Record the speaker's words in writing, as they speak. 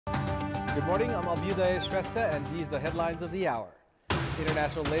Good morning, I'm Abheudaya Shrestha, and these are the headlines of the hour.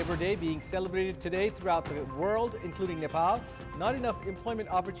 International Labor Day being celebrated today throughout the world, including Nepal. Not enough employment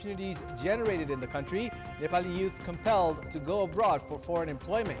opportunities generated in the country. Nepali youths compelled to go abroad for foreign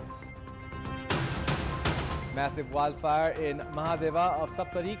employment. Massive wildfire in Mahadeva of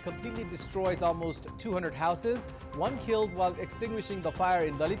Saptari completely destroys almost 200 houses. One killed while extinguishing the fire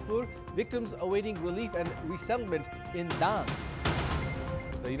in Lalitpur. Victims awaiting relief and resettlement in Dang.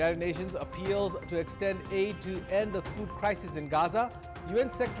 The United Nations appeals to extend aid to end the food crisis in Gaza.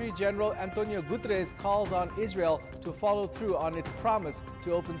 UN Secretary General Antonio Guterres calls on Israel to follow through on its promise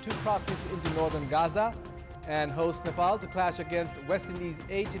to open two crossings into northern Gaza. And hosts Nepal to clash against West Indies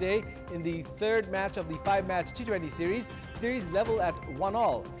A today in the third match of the 5-match T20 series. Series level at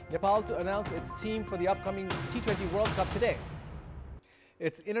 1-1. Nepal to announce its team for the upcoming T20 World Cup today.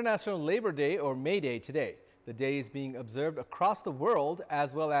 It's International Labor Day, or May Day, today. The day is being observed across the world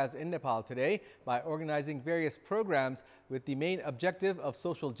as well as in Nepal today by organizing various programs with the main objective of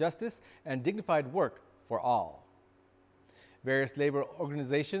social justice and dignified work for all. Various labor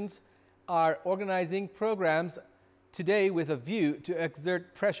organizations are organizing programs today with a view to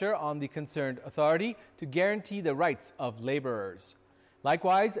exert pressure on the concerned authority to guarantee the rights of laborers.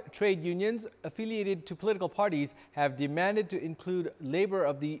 Likewise, trade unions affiliated to political parties have demanded to include labor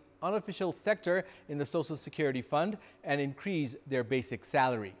of the unofficial sector in the Social Security Fund and increase their basic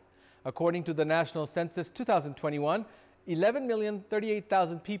salary. According to the National Census 2021,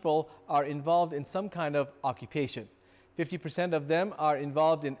 11,038,000 people are involved in some kind of occupation. 50% of them are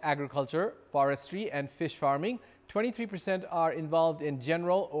involved in agriculture, forestry, and fish farming. 23% are involved in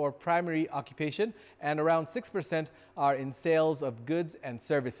general or primary occupation, and around 6% are in sales of goods and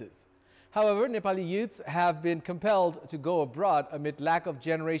services. However, Nepali youths have been compelled to go abroad amid lack of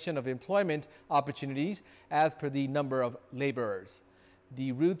generation of employment opportunities as per the number of laborers.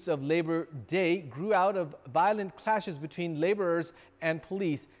 The roots of Labor Day grew out of violent clashes between laborers and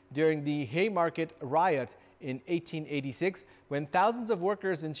police during the Haymarket riot in 1886, when thousands of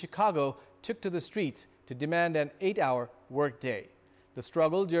workers in Chicago took to the streets to demand an 8-hour workday. The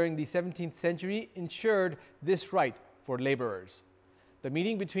struggle during the 17th century ensured this right for laborers. The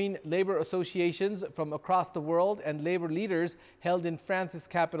meeting between labor associations from across the world and labor leaders held in France's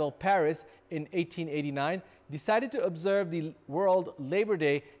capital, Paris, in 1889 decided to observe the World Labor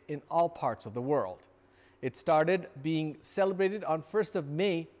Day in all parts of the world. It started being celebrated on 1st of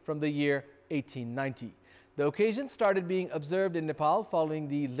May from the year 1890. The occasion started being observed in Nepal following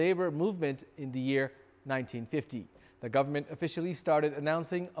the labor movement in the year 1950. The government officially started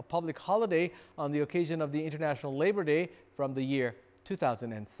announcing a public holiday on the occasion of the International Labor Day from the year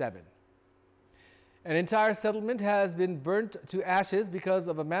 2007. An entire settlement has been burnt to ashes because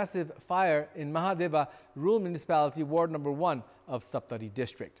of a massive fire in Mahadeva Rural Municipality, Ward Number 1 of Saptari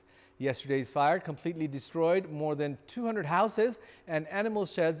District. Yesterday's fire completely destroyed more than 200 houses and animal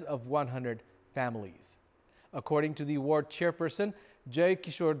sheds of 100 families. According to the ward chairperson, Jai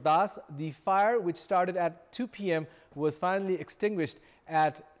Kishore Das, the fire, which started at 2 p.m., was finally extinguished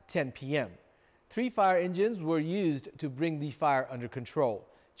at 10 p.m. 3 fire engines were used to bring the fire under control.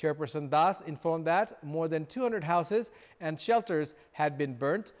 Chairperson Das informed that more than 200 houses and shelters had been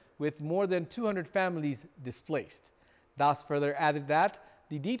burnt, with more than 200 families displaced. Das further added that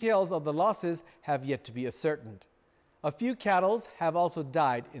the details of the losses have yet to be ascertained. A few cattle have also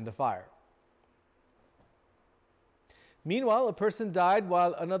died in the fire. Meanwhile, a person died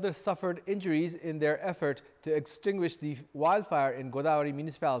while another suffered injuries in their effort to extinguish the wildfire in Godavari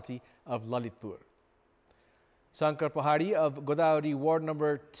municipality of Lalitpur. Shankar Pahari of Godavari Ward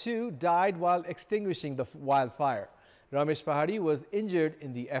Number 2 died while extinguishing the wildfire. Ramesh Pahari was injured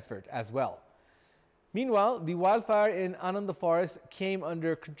in the effort as well. Meanwhile, the wildfire in Ananda Forest came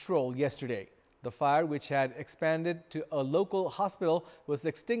under control yesterday. The fire, which had expanded to a local hospital, was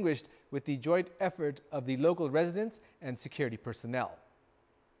extinguished with the joint effort of the local residents and security personnel.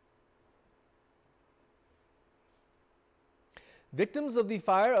 Victims of the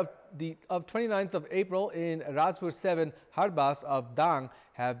fire of 29th of April in Rajpur 7 Harbas of Dang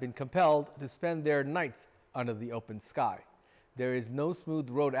have been compelled to spend their nights under the open sky. There is no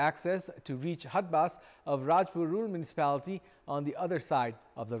smooth road access to reach Harbas of Rajpur Rural Municipality on the other side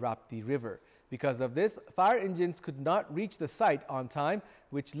of the Rapti River. Because of this, fire engines could not reach the site on time,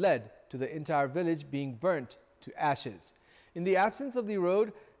 which led to the entire village being burnt to ashes. In the absence of the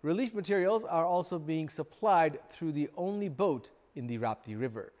road, relief materials are also being supplied through the only boat in the Rapti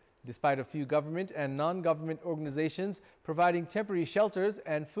River. Despite a few government and non-government organizations providing temporary shelters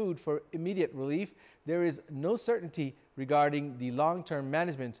and food for immediate relief, there is no certainty regarding the long-term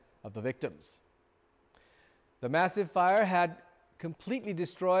management of the victims. The massive fire had completely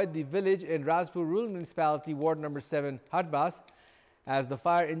destroyed the village in Rajpur Rural Municipality, Ward number 7, Hadbas. As the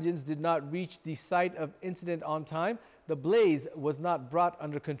fire engines did not reach the site of incident on time, the blaze was not brought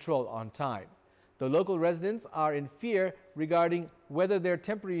under control on time. The local residents are in fear regarding whether their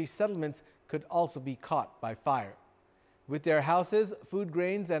temporary settlements could also be caught by fire. With their houses, food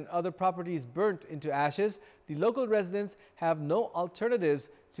grains and other properties burnt into ashes, the local residents have no alternatives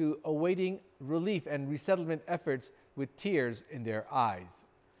to awaiting relief and resettlement efforts with tears in their eyes.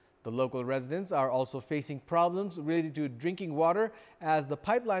 The local residents are also facing problems related to drinking water, as the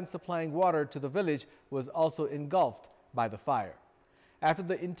pipeline supplying water to the village was also engulfed by the fire. After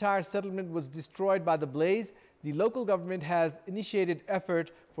the entire settlement was destroyed by the blaze, the local government has initiated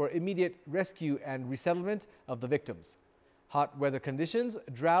effort for immediate rescue and resettlement of the victims. Hot weather conditions,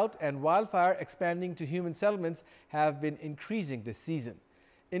 drought, and wildfire expanding to human settlements have been increasing this season.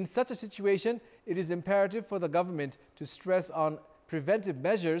 In such a situation, it is imperative for the government to stress on preventive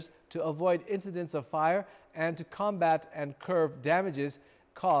measures to avoid incidents of fire and to combat and curb damages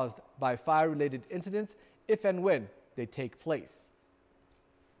caused by fire-related incidents if and when they take place.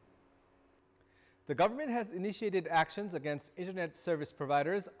 The government has initiated actions against internet service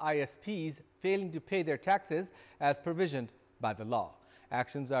providers, ISPs, failing to pay their taxes as provisioned by the law.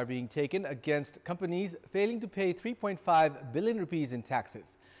 Actions are being taken against companies failing to pay 3.5 billion rupees in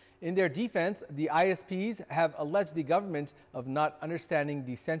taxes. In their defense, the ISPs have alleged the government of not understanding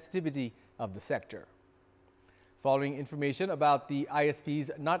the sensitivity of the sector. Following information about the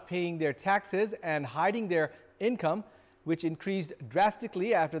ISPs not paying their taxes and hiding their income, which increased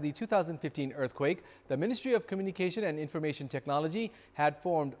drastically after the 2015 earthquake, the Ministry of Communication and Information Technology had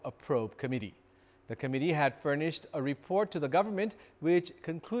formed a probe committee. The committee had furnished a report to the government which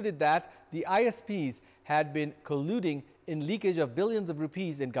concluded that the ISPs had been colluding in leakage of billions of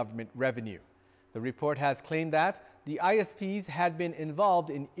rupees in government revenue. The report has claimed that the ISPs had been involved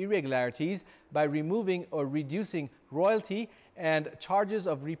in irregularities by removing or reducing royalty and charges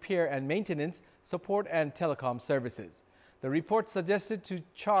of repair and maintenance, support and telecom services. The report suggested to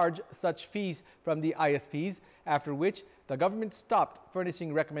charge such fees from the ISPs, after which the government stopped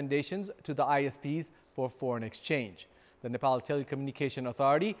furnishing recommendations to the ISPs for foreign exchange. The Nepal Telecommunication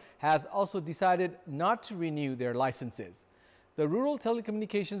Authority has also decided not to renew their licenses. The Rural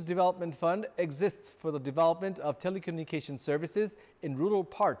Telecommunications Development Fund exists for the development of telecommunication services in rural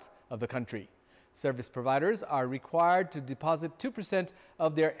parts of the country. Service providers are required to deposit 2%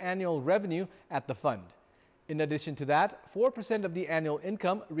 of their annual revenue at the fund. In addition to that, 4% of the annual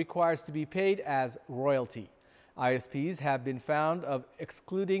income requires to be paid as royalty. ISPs have been found of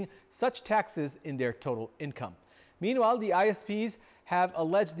excluding such taxes in their total income. Meanwhile, the ISPs have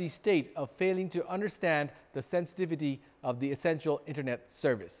alleged the state of failing to understand the sensitivity of the essential internet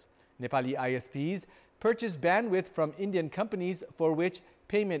service. Nepali ISPs purchase bandwidth from Indian companies for which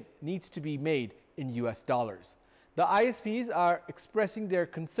payment needs to be made in US dollars. The ISPs are expressing their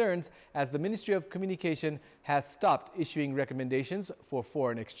concerns as the Ministry of Communication has stopped issuing recommendations for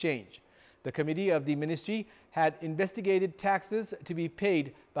foreign exchange. The committee of the ministry had investigated taxes to be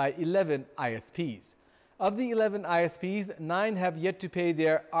paid by 11 ISPs. Of the 11 ISPs, 9 have yet to pay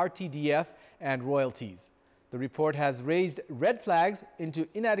their RTDF and royalties. The report has raised red flags into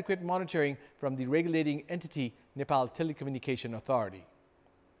inadequate monitoring from the regulating entity, Nepal Telecommunication Authority.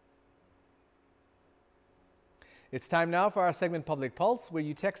 It's time now for our segment Public Pulse, where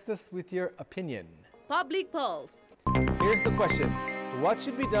you text us with your opinion. Public Pulse. Here's the question. What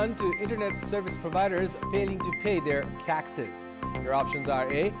should be done to internet service providers failing to pay their taxes? Your options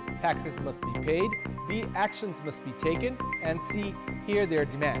are A, taxes must be paid, B, actions must be taken, and C, hear their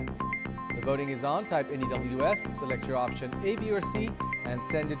demands. The voting is on. Type NEWS, select your option A, B, or C, and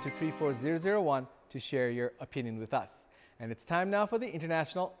send it to 34001 to share your opinion with us. And it's time now for the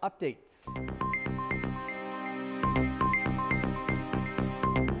international updates.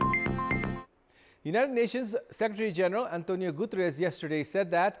 United Nations Secretary General Antonio Guterres yesterday said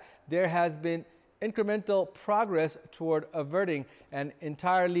that there has been incremental progress toward averting an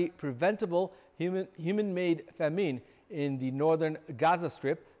entirely preventable human-made famine in the northern Gaza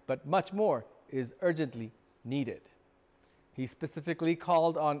Strip, but much more is urgently needed. He specifically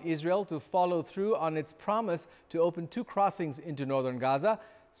called on Israel to follow through on its promise to open 2 crossings into northern Gaza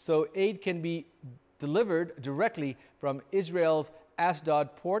so aid can be delivered directly from Israel's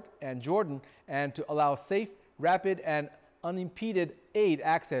Ashdod port and Jordan, and to allow safe, rapid, and unimpeded aid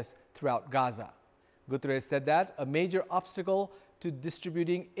access throughout Gaza. Guterres said that a major obstacle to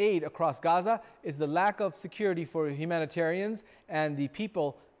distributing aid across Gaza is the lack of security for humanitarians and the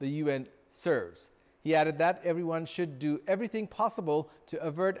people the UN serves. He added that everyone should do everything possible to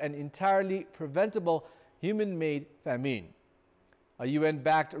avert an entirely preventable human-made famine. A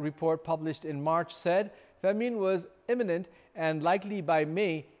UN-backed report published in March said famine was imminent and likely by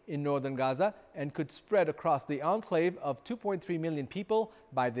May in northern Gaza and could spread across the enclave of 2.3 million people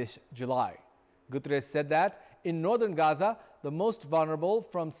by this July. Guterres said that in northern Gaza, the most vulnerable,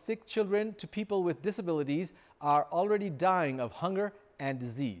 from sick children to people with disabilities, are already dying of hunger and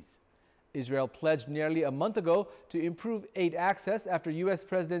disease. Israel pledged nearly a month ago to improve aid access after U.S.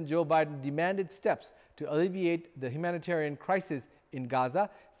 President Joe Biden demanded steps to alleviate the humanitarian crisis in Gaza,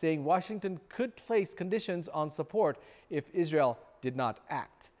 saying Washington could place conditions on support if Israel did not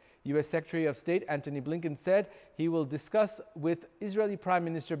act. U.S. Secretary of State Antony Blinken said he will discuss with Israeli Prime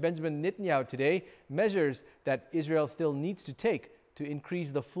Minister Benjamin Netanyahu today measures that Israel still needs to take to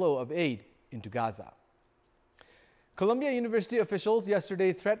increase the flow of aid into Gaza. Columbia University officials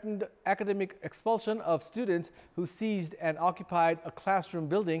yesterday threatened academic expulsion of students who seized and occupied a classroom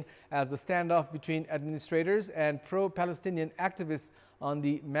building as the standoff between administrators and pro-Palestinian activists on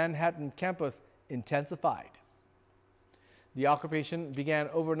the Manhattan campus intensified. The occupation began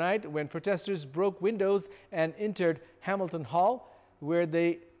overnight when protesters broke windows and entered Hamilton Hall, where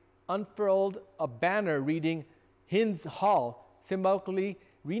they unfurled a banner reading Hind's Hall, symbolically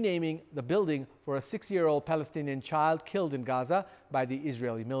renaming the building for a 6-year-old Palestinian child killed in Gaza by the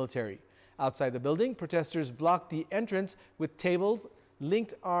Israeli military. Outside the building, protesters blocked the entrance with tables,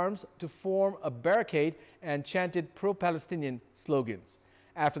 linked arms to form a barricade, and chanted pro-Palestinian slogans.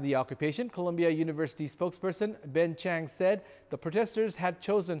 After the occupation, Columbia University spokesperson Ben Chang said the protesters had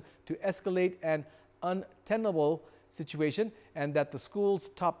chosen to escalate an untenable situation and that the school's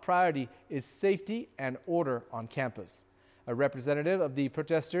top priority is safety and order on campus. A representative of the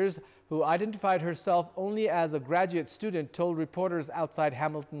protesters, who identified herself only as a graduate student, told reporters outside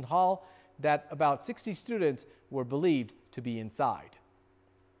Hamilton Hall that about 60 students were believed to be inside.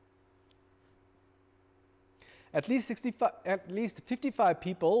 At least 55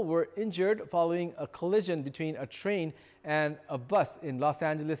 people were injured following a collision between a train and a bus in Los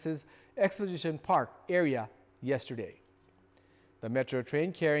Angeles' Exposition Park area yesterday. The metro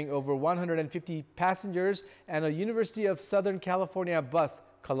train, carrying over 150 passengers, and a University of Southern California bus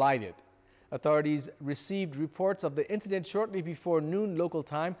collided. Authorities received reports of the incident shortly before noon local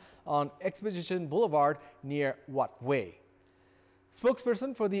time on Exposition Boulevard near Watt Way.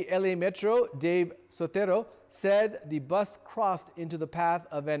 Spokesperson for the LA Metro, Dave Sotero, said the bus crossed into the path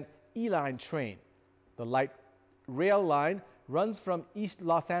of an E-line train. The light rail line runs from East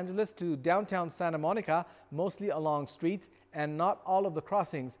Los Angeles to downtown Santa Monica, mostly along streets, and not all of the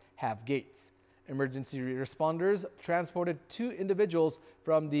crossings have gates. Emergency responders transported 2 individuals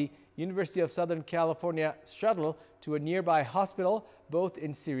from the University of Southern California shuttle to a nearby hospital, both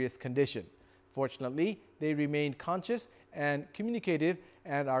in serious condition. Fortunately, they remained conscious and communicative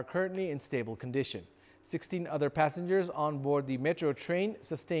and are currently in stable condition. 16 other passengers on board the metro train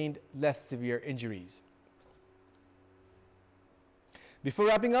sustained less severe injuries. Before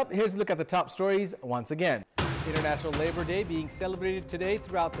wrapping up, here's a look at the top stories once again. International Labor Day being celebrated today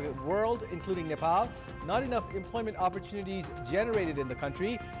throughout the world, including Nepal. Not enough employment opportunities generated in the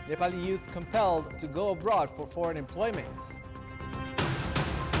country. Nepali youths compelled to go abroad for foreign employment.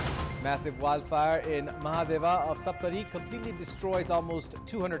 Massive wildfire in Mahadeva of Saptari completely destroys almost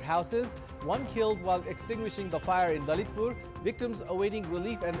 200 houses. 1 killed while extinguishing the fire in Lalitpur. Victims awaiting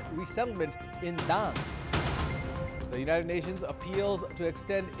relief and resettlement in Dan. The United Nations appeals to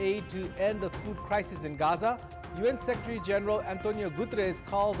extend aid to end the food crisis in Gaza. UN Secretary General Antonio Guterres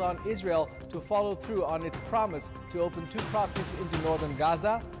calls on Israel to follow through on its promise to open 2 crossings into northern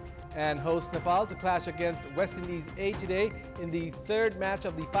Gaza. And hosts Nepal to clash against West Indies A today in the 3rd match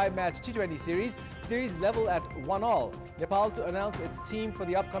of the 5-match T20 series. Series level at 1-1. Nepal to announce its team for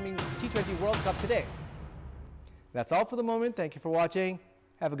the upcoming T20 World Cup today. That's all for the moment. Thank you for watching.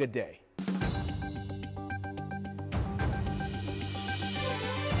 Have a good day.